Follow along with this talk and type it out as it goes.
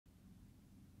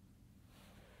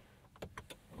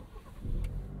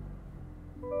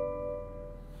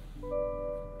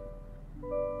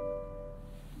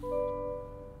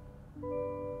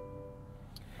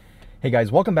Hey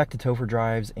guys, welcome back to Topher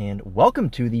Drives and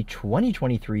welcome to the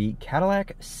 2023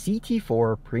 Cadillac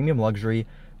CT4 Premium Luxury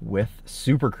with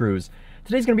Super Cruise.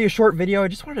 Today's going to be a short video. I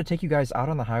just wanted to take you guys out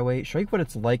on the highway, show you what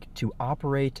it's like to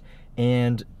operate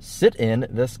and sit in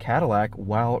this Cadillac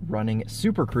while running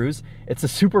Super Cruise. It's a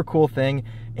super cool thing,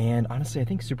 and honestly I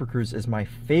think Super Cruise is my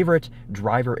favorite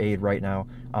driver aid right now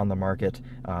on the market,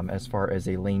 as far as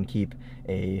a lane keep,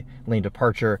 a lane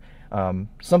departure,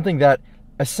 something that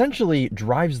essentially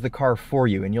drives the car for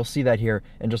you, and you'll see that here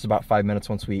in just about 5 minutes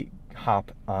once we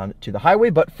hop on to the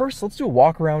highway. But first, let's do a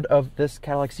walk around of this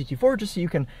Cadillac CT4 just so you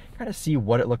can kind of see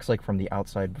what it looks like from the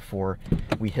outside before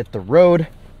we hit the road.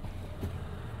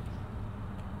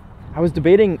 I was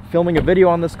debating filming a video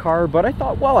on this car, but I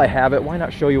thought, while I have it, why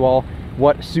not show you all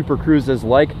what Super Cruise is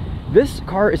like. This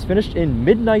car is finished in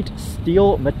midnight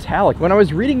steel metallic. When I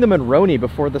was reading the Monroney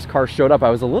before this car showed up, I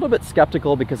was a little bit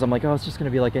skeptical because I'm like, oh, it's just gonna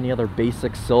be like any other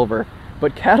basic silver.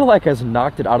 But Cadillac has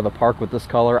knocked it out of the park with this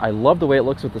color. I love the way it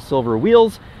looks with the silver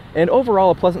wheels, and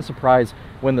overall a pleasant surprise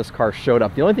when this car showed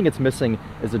up. The only thing it's missing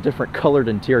is a different colored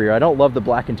interior. I don't love the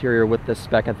black interior with this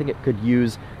spec. I think it could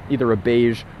use either a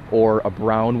beige or a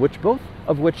brown, both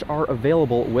of which are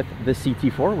available with the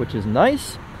CT4, which is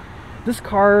nice. This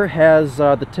car has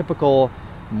the typical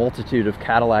multitude of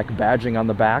Cadillac badging on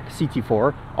the back.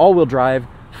 CT4, all-wheel drive,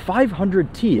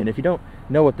 500T, and if you don't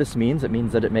know what this means, it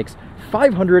means that it makes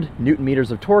 500 Newton meters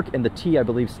of torque, and the T, I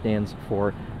believe, stands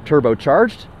for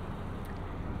turbocharged.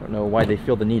 I don't know why they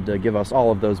feel the need to give us all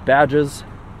of those badges.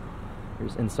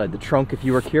 Here's inside the trunk if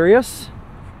you were curious.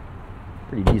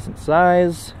 Pretty decent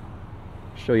size.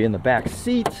 Show you in the back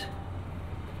seat.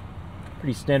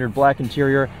 Pretty standard black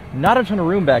interior. Not a ton of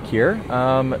room back here,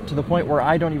 to the point where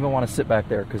I don't even want to sit back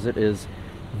there because it is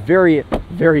very,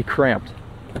 very cramped.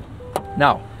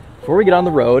 Now, before we get on the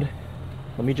road,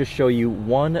 let me just show you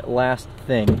one last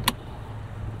thing.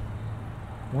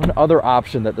 One other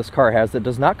option that this car has that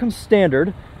does not come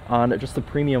standard on just the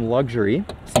premium luxury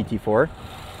CT4,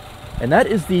 and that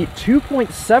is the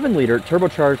 2.7 liter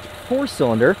turbocharged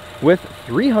 4-cylinder with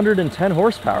 310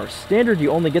 horsepower. Standard, you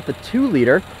only get the 2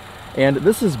 liter. And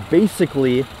this is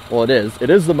basically, well, it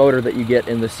is the motor that you get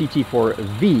in the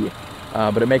CT4V,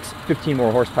 but it makes 15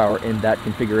 more horsepower in that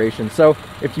configuration. So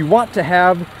if you want to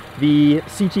have the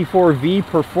CT4V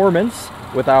performance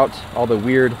without all the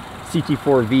weird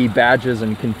CT4V badges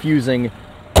and confusing,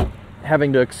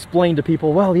 having to explain to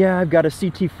people, well, yeah, I've got a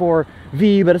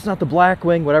CT4V, but it's not the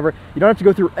Blackwing, whatever. You don't have to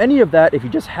go through any of that if you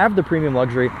just have the premium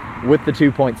luxury with the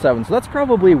 2.7. So that's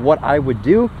probably what I would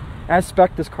do. As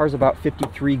spec, this car's about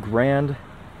 53 grand.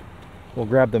 We'll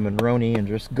grab the Monroney and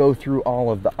just go through all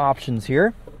of the options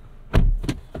here.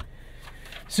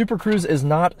 Super Cruise is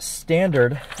not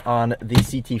standard on the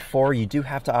CT4. You do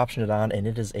have to option it on, and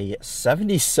it is a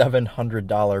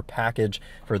 $7,700 package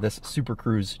for this Super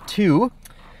Cruise 2.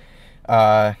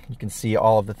 You can see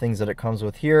all of the things that it comes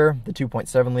with here. The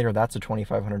 2.7 liter, that's a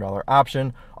 $2,500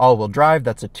 option. All-wheel drive,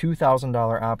 that's a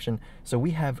 $2,000 option. So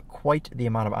we have quite the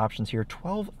amount of options here,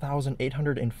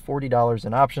 $12,840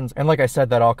 in options. And like I said,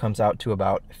 that all comes out to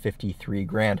about 53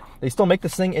 grand. They still make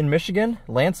this thing in Michigan,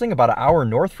 Lansing, about an hour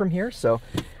north from here, so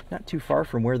not too far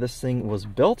from where this thing was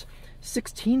built.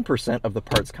 16% of the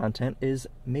parts content is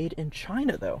made in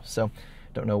China though, so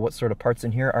don't know what sort of parts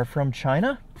in here are from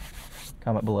China.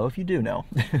 Comment below if you do know.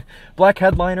 Black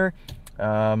headliner.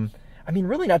 I mean,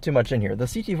 really not too much in here. The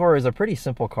CT4 is a pretty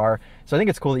simple car, so I think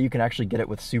it's cool that you can actually get it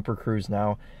with Super Cruise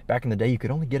now. Back in the day, you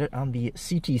could only get it on the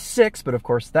CT6, but of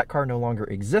course, that car no longer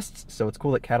exists, so it's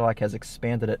cool that Cadillac has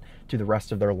expanded it to the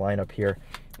rest of their lineup here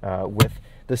with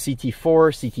the CT4,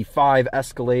 CT5,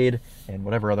 Escalade, and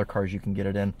whatever other cars you can get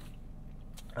it in.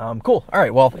 Cool. All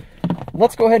right, well,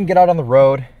 let's go ahead and get out on the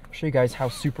road. I'll show you guys how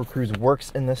Super Cruise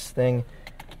works in this thing.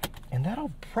 And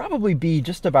that'll probably be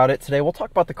just about it today. We'll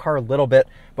talk about the car a little bit,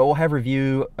 but we'll have a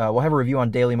review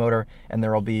on Daily Motor, and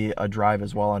there will be a drive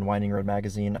as well on Winding Road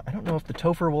Magazine. I don't know if the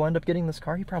Topher will end up getting this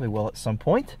car. He probably will at some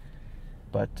point.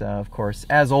 But of course,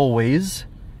 as always,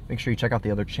 make sure you check out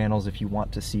the other channels if you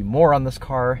want to see more on this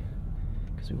car,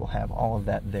 because we will have all of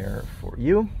that there for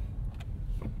you.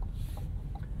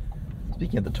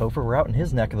 Speaking of the Topher, we're out in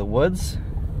his neck of the woods.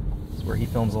 This is where he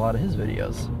films a lot of his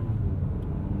videos.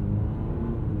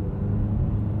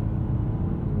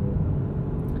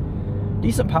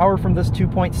 Decent power from this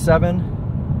 2.7.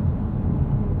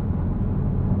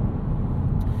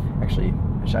 Actually,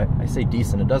 I say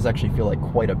decent, it does actually feel like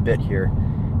quite a bit here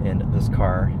in this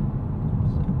car.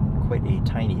 It's quite a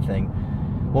tiny thing.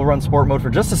 We'll run sport mode for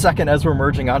just a second as we're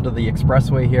merging onto the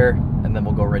expressway here, and then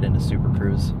we'll go right into Super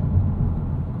Cruise.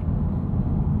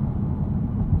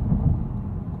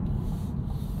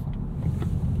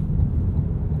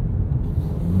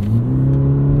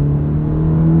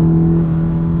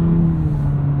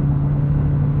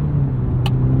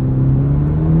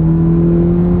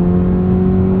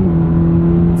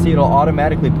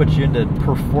 automatically puts you into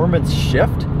performance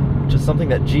shift, which is something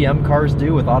that GM cars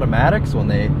do with automatics when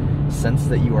they sense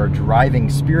that you are driving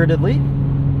spiritedly.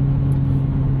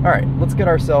 All right, let's get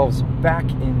ourselves back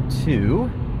into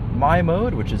my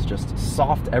mode, which is just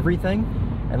soft everything.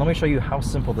 And let me show you how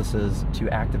simple this is to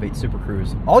activate Super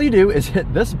Cruise. All you do is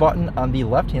hit this button on the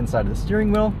left-hand side of the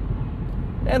steering wheel,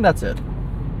 and that's it.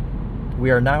 We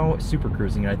are now super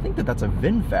cruising, and I think that that's a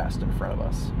VinFast in front of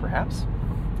us, perhaps.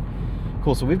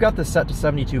 Cool, so we've got this set to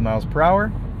 72 miles per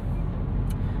hour,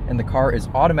 and the car is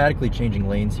automatically changing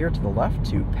lanes here to the left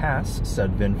to pass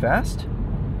said VinFast.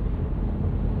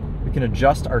 We can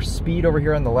adjust our speed over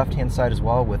here on the left-hand side as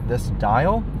well with this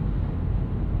dial.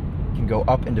 Can go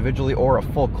up individually or a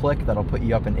full click that'll put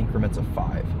you up in increments of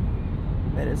 5.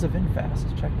 That is a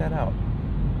VinFast. Check that out.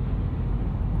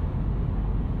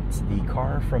 It's the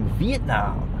car from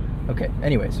Vietnam. Okay,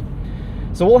 anyways.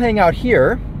 So we'll hang out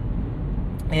here,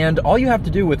 and all you have to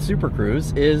do with Super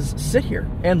Cruise is sit here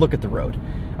and look at the road.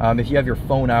 If you have your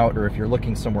phone out or if you're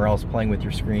looking somewhere else, playing with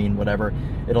your screen, whatever,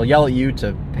 it'll yell at you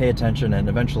to pay attention, and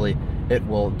eventually it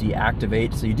will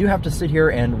deactivate. So you do have to sit here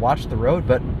and watch the road,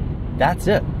 but that's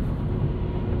it.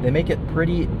 They make it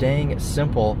pretty dang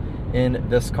simple in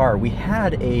this car. We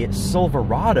had a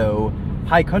Silverado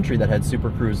High Country that had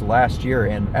Super Cruise last year,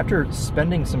 and after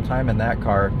spending some time in that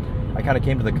car, I kind of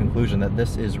came to the conclusion that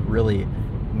this is really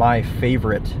my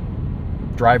favorite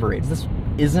driver aids. This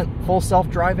isn't full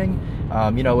self-driving.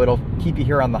 You know, it'll keep you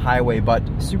here on the highway, but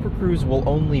Super Cruise will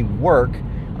only work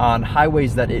on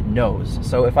highways that it knows.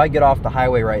 So if I get off the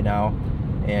highway right now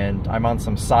and I'm on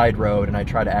some side road and I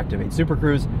try to activate Super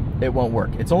Cruise, it won't work.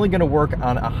 It's only going to work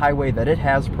on a highway that it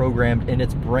has programmed in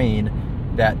its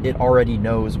brain, that it already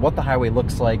knows what the highway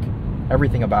looks like,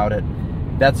 everything about it.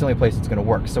 That's the only place it's going to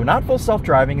work. So not full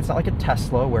self-driving. It's not like a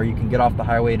Tesla where you can get off the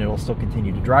highway and it'll still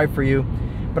continue to drive for you.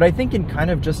 But I think in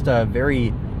kind of just a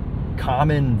very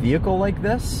common vehicle like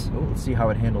this, let's see how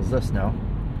it handles this now.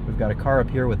 We've got a car up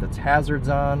here with its hazards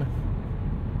on,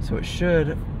 so it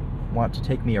should want to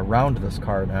take me around this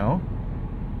car now.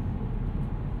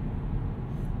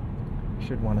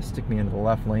 Should want to stick me into the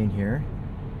left lane here,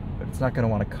 but it's not going to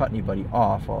want to cut anybody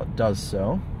off while it does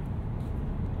so.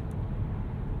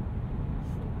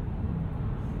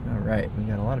 Alright, we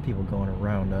got a lot of people going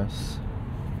around us.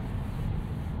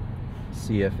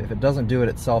 See if it doesn't do it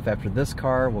itself after this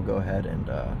car, we'll go ahead and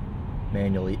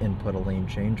manually input a lane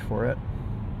change for it.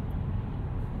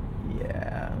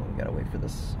 Yeah, we gotta wait for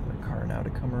this other car now to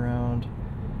come around.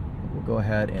 We'll go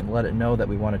ahead and let it know that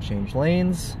we want to change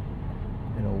lanes,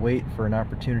 and it'll wait for an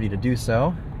opportunity to do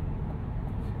so.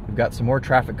 We've got some more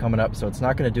traffic coming up, so it's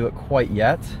not going to do it quite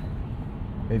yet.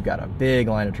 We've got a big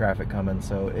line of traffic coming,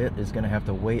 so it is going to have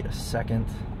to wait a second.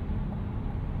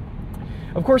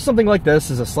 Of course, something like this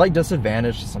is a slight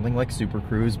disadvantage to something like Super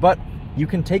Cruise, but you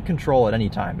can take control at any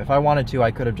time. If I wanted to,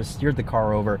 I could have just steered the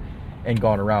car over and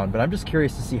gone around, but I'm just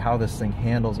curious to see how this thing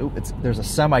handles. Ooh, there's a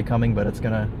semi coming, but it's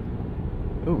gonna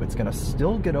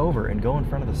still get over and go in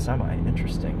front of the semi.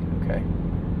 Interesting. Okay.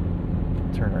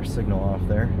 Turn our signal off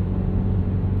there.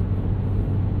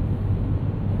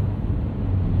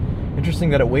 Interesting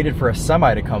that it waited for a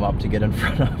semi to come up to get in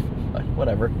front of, but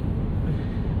whatever.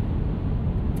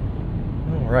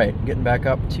 Alright, getting back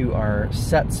up to our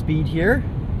set speed here.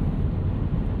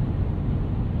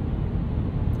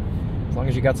 As long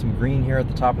as you got some green here at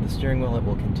the top of the steering wheel, it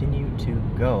will continue to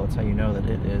go. That's how you know that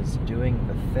it is doing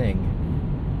the thing.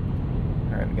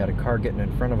 Alright, we got a car getting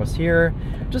in front of us here.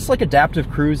 Just like adaptive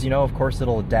cruise, you know, of course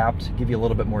it'll adapt, give you a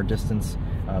little bit more distance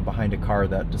behind a car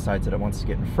that decides that it wants to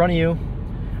get in front of you.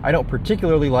 I don't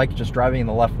particularly like just driving in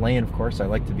the left lane, of course. I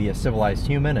like to be a civilized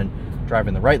human and drive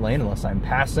in the right lane unless I'm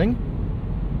passing.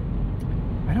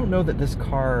 I don't know that this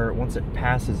car, once it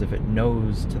passes, if it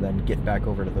knows to then get back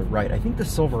over to the right. I think the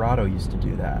Silverado used to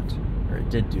do that, or it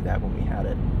did do that when we had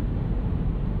it.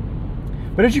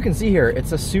 But as you can see here,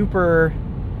 it's a super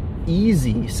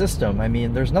easy system. I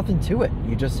mean, there's nothing to it.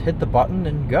 You just hit the button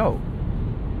and go.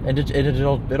 And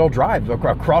it'll drive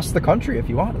across the country if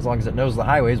you want, as long as it knows the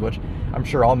highways, which I'm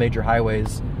sure all major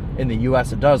highways in the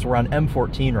US it does. We're on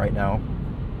M14 right now,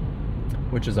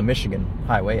 which is a Michigan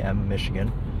highway, M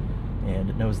Michigan.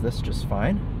 And it knows this just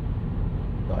fine.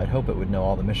 Though I'd hope it would know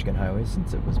all the Michigan highways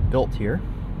since it was built here.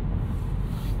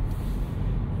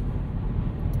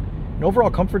 And overall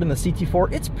comfort in the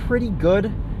CT4, it's pretty good.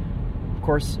 Of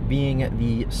course, being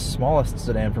the smallest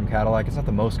sedan from Cadillac, it's not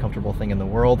the most comfortable thing in the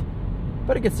world,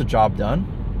 but it gets the job done.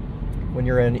 When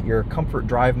you're in your comfort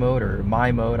drive mode or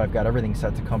my mode, I've got everything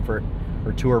set to comfort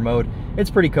or tour mode.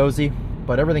 It's pretty cozy,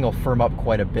 but everything will firm up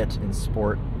quite a bit in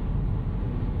sport.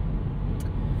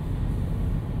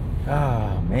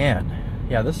 Oh man,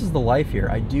 Yeah, this is the life here.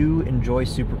 I do enjoy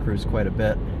Super Cruise quite a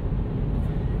bit.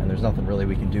 And there's nothing really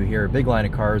we can do here. Big line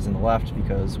of cars in the left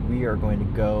because we are going to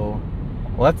go...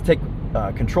 We'll have to take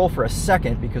control for a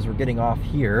second because we're getting off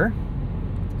here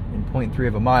in 0.3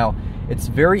 of a mile. It's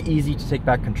very easy to take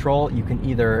back control. You can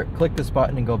either click this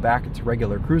button and go back to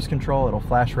regular cruise control. It'll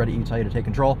flash red at you, tell you to take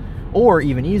control. Or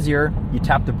even easier, you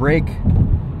tap the brake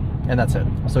and that's it.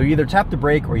 So you either tap the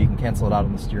brake or you can cancel it out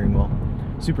on the steering wheel.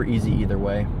 Super easy either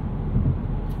way.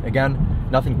 Again,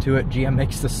 nothing to it. GM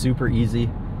makes this super easy.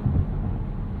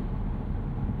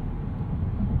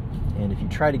 And if you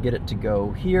try to get it to go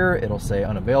here, it'll say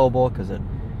unavailable because it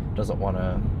doesn't want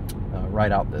to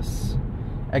ride out this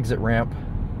exit ramp.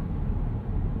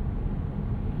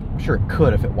 I'm sure it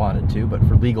could if it wanted to, but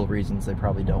for legal reasons, they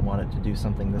probably don't want it to do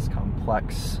something this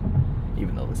complex,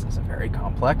 even though this isn't very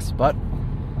complex, but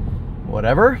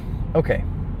whatever. Okay.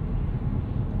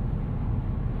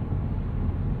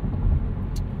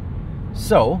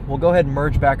 So we'll go ahead and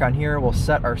merge back on here. We'll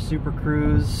set our Super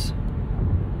Cruise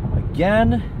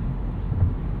again.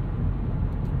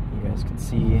 You guys can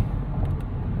see how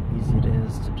easy it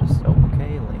is to just, oh,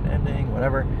 okay, lane ending,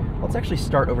 whatever. Let's actually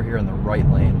start over here in the right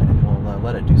lane and we'll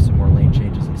let it do some more lane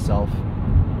changes itself.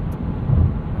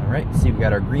 All right, see we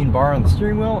got our green bar on the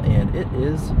steering wheel and it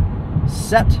is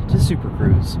set to Super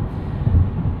Cruise.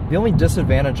 The only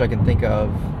disadvantage I can think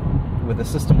of with a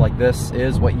system like this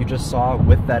is what you just saw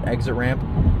with that exit ramp,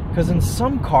 because in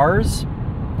some cars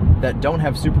that don't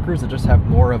have Super Cruise, that just have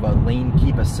more of a lane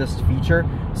keep assist feature,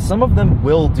 some of them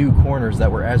will do corners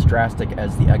that were as drastic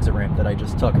as the exit ramp that I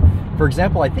just took. For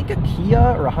example, I think a Kia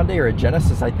or a Hyundai or a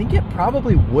Genesis, I think it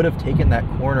probably would have taken that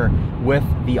corner with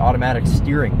the automatic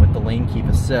steering with the lane keep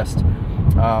assist.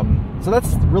 So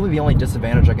that's really the only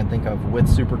disadvantage I can think of with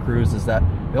Super Cruise, is that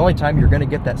the only time you're going to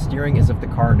get that steering is if the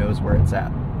car knows where it's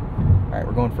at. All right,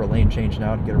 we're going for a lane change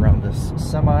now to get around this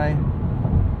semi.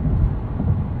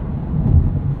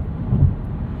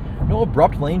 No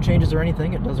abrupt lane changes or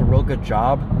anything. It does a real good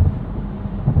job.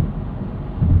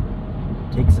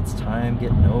 Takes its time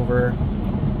getting over.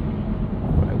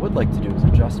 What I would like to do is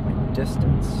adjust my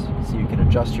distance. So you can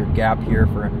adjust your gap here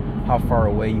for how far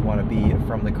away you want to be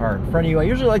from the car in front of you. I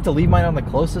usually like to leave mine on the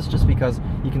closest just because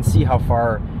you can see how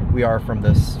far we are from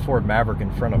this Ford Maverick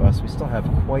in front of us. We still have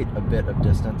quite a bit of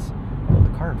distance. Well,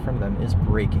 the car in front of them is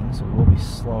braking, so we'll be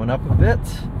slowing up a bit.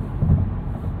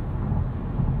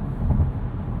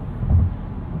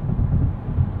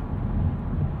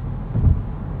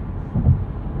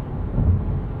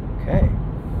 Okay.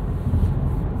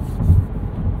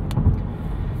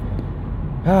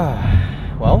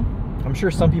 Well, I'm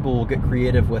sure some people will get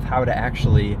creative with how to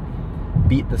actually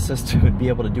beat the system and be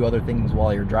able to do other things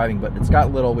while you're driving, but it's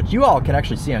got little, which you all can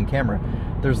actually see on camera,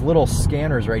 there's little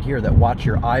scanners right here that watch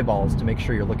your eyeballs to make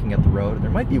sure you're looking at the road.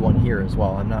 There might be one here as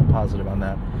well, I'm not positive on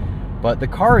that. But the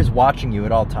car is watching you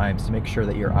at all times to make sure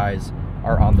that your eyes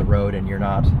are on the road and you're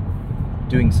not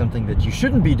doing something that you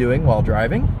shouldn't be doing while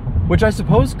driving, which I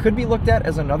suppose could be looked at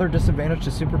as another disadvantage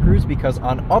to Super Cruise, because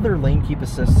on other lane keep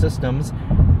assist systems,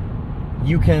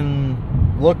 you can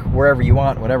look wherever you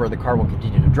want, whatever, the car will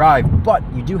continue to drive, but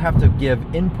you do have to give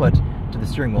input to the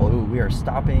steering wheel. Ooh, we are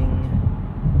stopping,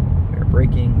 we are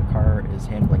braking, the car is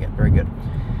handling it, very good.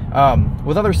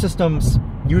 With other systems,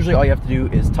 usually all you have to do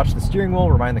is touch the steering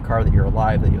wheel, remind the car that you're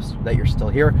alive, that you're still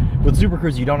here. With Super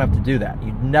Cruise, you don't have to do that.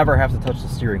 You never have to touch the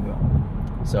steering wheel.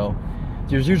 So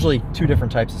there's usually two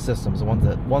different types of systems, the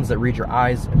ones that read your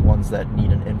eyes and ones that need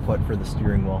an input for the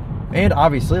steering wheel. And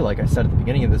obviously, like I said at the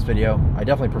beginning of this video, I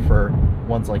definitely prefer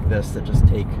ones like this that just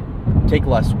take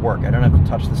less work. I don't have to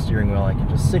touch the steering wheel. I can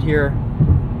just sit here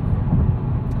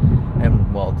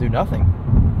and, well, do nothing.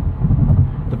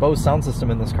 The Bose sound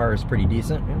system in this car is pretty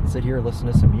decent. I can sit here, listen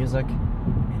to some music,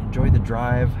 and enjoy the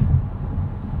drive.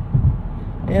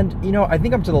 And, you know, I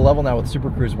think I'm to the level now with Super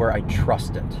Cruise where I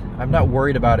trust it. I'm not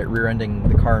worried about it rear-ending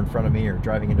the car in front of me or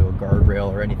driving into a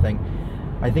guardrail or anything.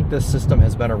 I think this system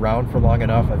has been around for long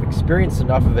enough. I've experienced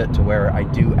enough of it to where I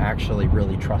do actually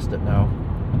really trust it now.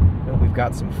 Oh, we've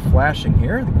got some flashing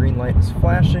here. The green light is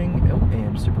flashing. Oh,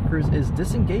 and Super Cruise is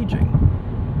disengaging.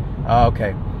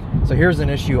 Okay, so here's an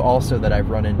issue also that I've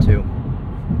run into.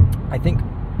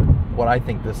 What I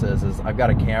think this is I've got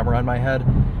a camera on my head,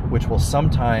 which will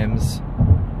sometimes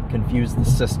confuse the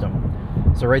system.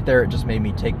 So right there, it just made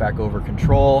me take back over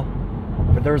control.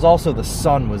 But there was also the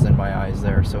sun was in my eyes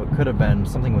there, so it could have been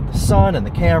something with the sun and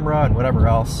the camera and whatever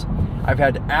else. I've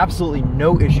had absolutely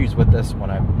no issues with this when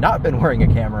I've not been wearing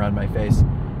a camera on my face,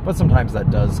 but sometimes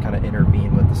that does kind of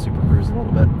intervene with the Super Cruise a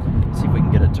little bit. Let's see if we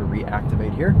can get it to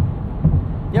reactivate here.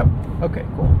 Yep, okay,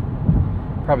 cool.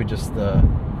 Probably just the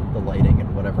lighting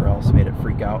and whatever else made it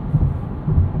freak out.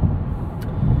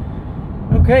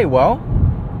 Okay, well,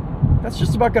 that's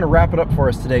just about going to wrap it up for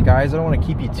us today, guys. I don't want to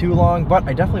keep you too long, but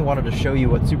I definitely wanted to show you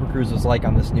what Super Cruise is like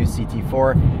on this new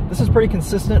CT4. This is pretty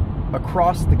consistent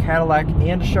across the Cadillac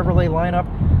and Chevrolet lineup.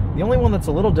 The only one that's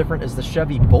a little different is the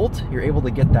Chevy Bolt. You're able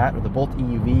to get that, or the Bolt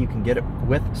EUV. You can get it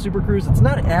with Super Cruise. It's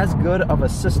not as good of a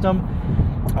system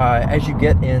as you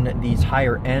get in these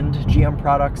higher-end GM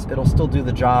products. It'll still do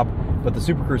the job, but the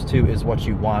Super Cruise 2 is what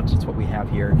you want. It's what we have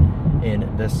here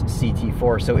in this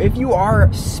CT4. So if you are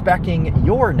speccing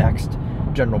your next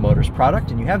General Motors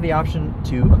product and you have the option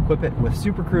to equip it with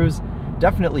Super Cruise,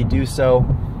 definitely do so,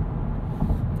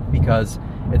 because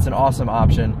it's an awesome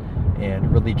option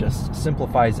and really just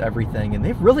simplifies everything. And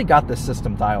they've really got this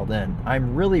system dialed in.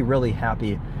 I'm really, really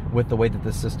happy with the way that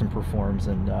this system performs.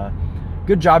 And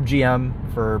good job,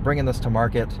 GM, for bringing this to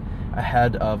market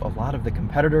ahead of a lot of the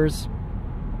competitors.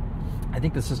 I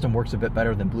think the system works a bit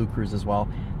better than Blue Cruise as well,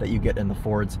 that you get in the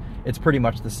Fords. It's pretty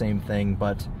much the same thing,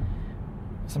 but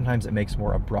sometimes it makes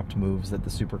more abrupt moves that the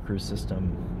Super Cruise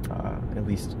system, at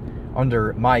least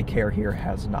under my care here,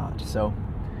 has not. So,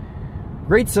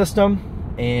 great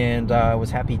system, and I was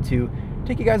happy to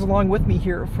take you guys along with me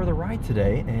here for the ride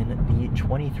today in the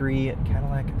 23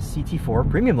 Cadillac CT4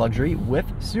 Premium Luxury with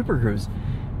Super Cruise.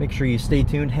 Make sure you stay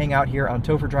tuned, hang out here on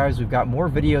Topher Drives. We've got more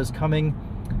videos coming.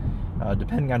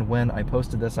 Depending on when I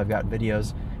posted this, I've got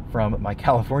videos from my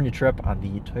California trip on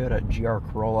the Toyota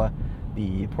GR Corolla,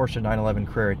 the Porsche 911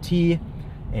 Carrera T,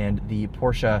 and the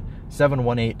Porsche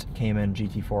 718 Cayman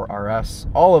GT4 RS,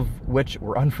 all of which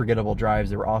were unforgettable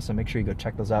drives. They were awesome. Make sure you go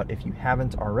check those out if you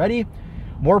haven't already.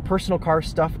 More personal car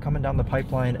stuff coming down the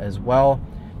pipeline as well,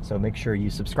 so make sure you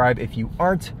subscribe if you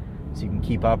aren't, so you can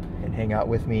keep up and hang out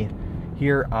with me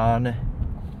here on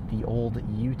the old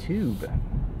YouTube.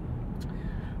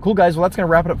 Cool, guys. Well, that's going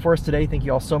to wrap it up for us today. Thank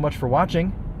you all so much for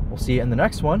watching. We'll see you in the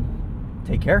next one.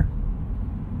 Take care.